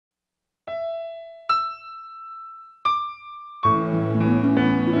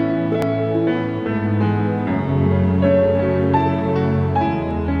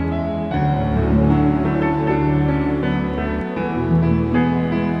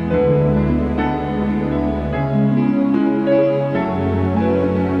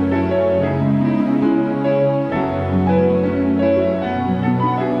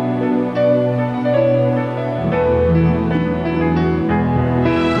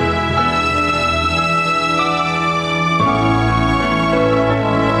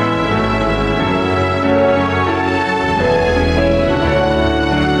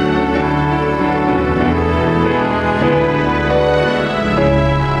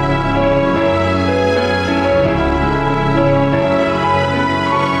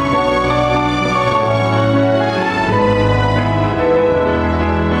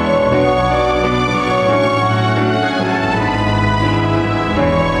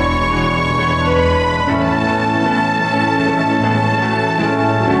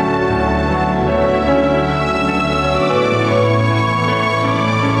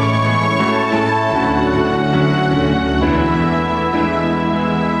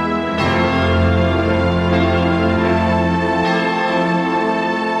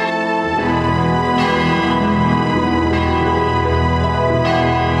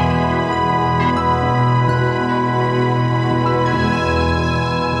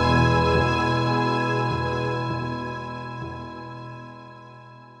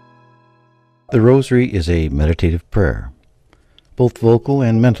The Rosary is a meditative prayer, both vocal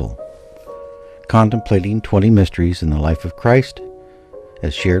and mental, contemplating 20 mysteries in the life of Christ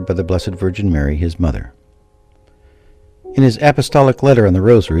as shared by the Blessed Virgin Mary, his mother. In his apostolic letter on the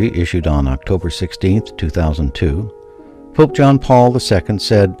Rosary, issued on October 16, 2002, Pope John Paul II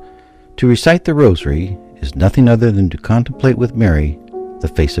said, "To recite the Rosary is nothing other than to contemplate with Mary the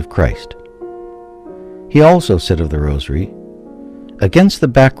face of Christ." He also said of the Rosary, "Against the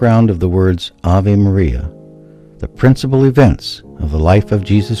background of the words Ave Maria, the principal events of the life of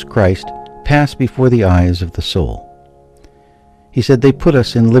Jesus Christ pass before the eyes of the soul." He said they put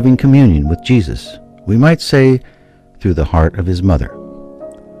us in living communion with Jesus, we might say, through the heart of his mother.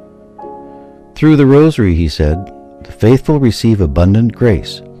 Through the Rosary, he said, the faithful receive abundant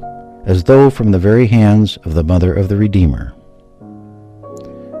grace, as though from the very hands of the Mother of the Redeemer.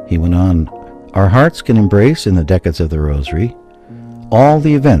 He went on, "Our hearts can embrace in the decades of the Rosary all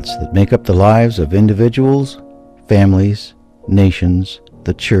the events that make up the lives of individuals, families, nations,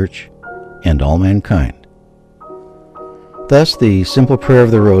 the Church, and all mankind." Thus, the simple prayer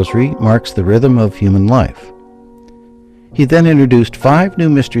of the Rosary marks the rhythm of human life. He then introduced 5 new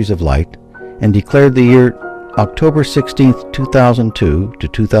mysteries of light and declared the year October 16, 2002 to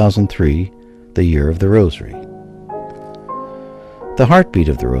 2003 the year of the Rosary. The heartbeat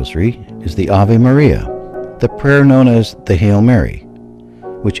of the Rosary is the Ave Maria, the prayer known as the Hail Mary,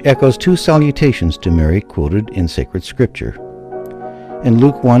 which echoes 2 salutations to Mary quoted in sacred scripture. In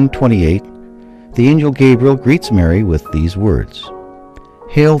Luke 1:28, the angel Gabriel greets Mary with these words,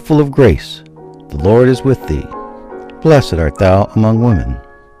 "Hail, full of grace, the Lord is with thee. Blessed art thou among women."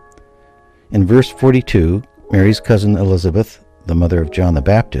 In verse 42, Mary's cousin Elizabeth, the mother of John the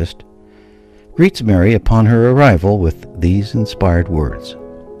Baptist, greets Mary upon her arrival with these inspired words,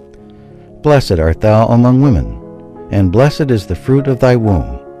 "Blessed art thou among women, and blessed is the fruit of thy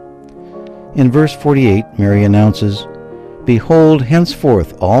womb." In verse 48, Mary announces, "Behold,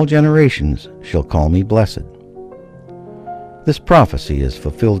 henceforth all generations shall call me blessed." This prophecy is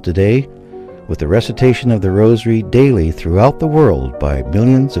fulfilled today with the recitation of the Rosary daily throughout the world by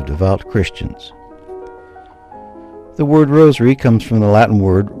millions of devout Christians. The word Rosary comes from the Latin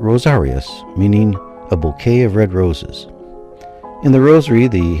word rosarius, meaning a bouquet of red roses. In the Rosary,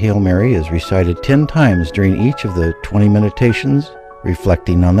 the Hail Mary is recited 10 times during each of the 20 meditations,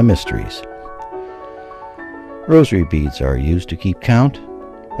 reflecting on the mysteries. Rosary beads are used to keep count,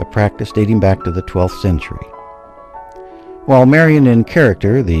 a practice dating back to the 12th century. While Marian in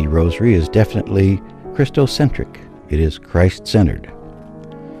character, the Rosary is definitely Christocentric. It is Christ-centered.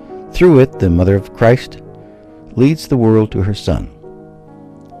 Through it, the Mother of Christ leads the world to her Son.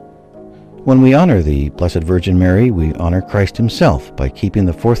 When we honor the Blessed Virgin Mary, we honor Christ himself by keeping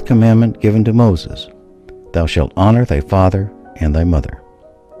the 4th commandment given to Moses, "Thou shalt honor thy father and thy mother."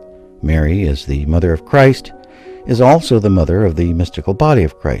 Mary, as the Mother of Christ, is also the mother of the mystical body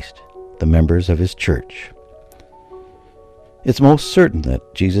of Christ, the members of his Church. It's most certain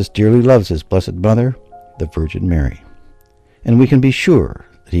that Jesus dearly loves his Blessed Mother, the Virgin Mary, and we can be sure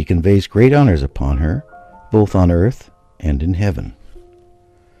that he conveys great honors upon her, both on earth and in heaven.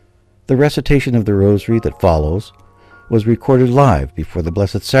 The recitation of the Rosary that follows was recorded live before the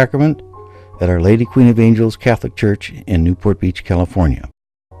Blessed Sacrament at Our Lady Queen of Angels Catholic Church in Newport Beach, California.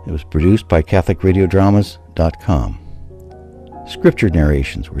 It was produced by CatholicRadiodramas.com. Scripture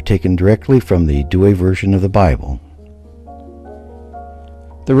narrations were taken directly from the Douay version of the Bible.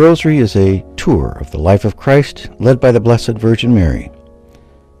 The Rosary is a tour of the life of Christ led by the Blessed Virgin Mary.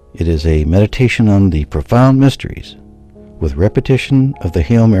 It is a meditation on the profound mysteries, with repetition of the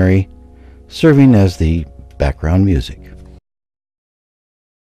Hail Mary serving as the background music.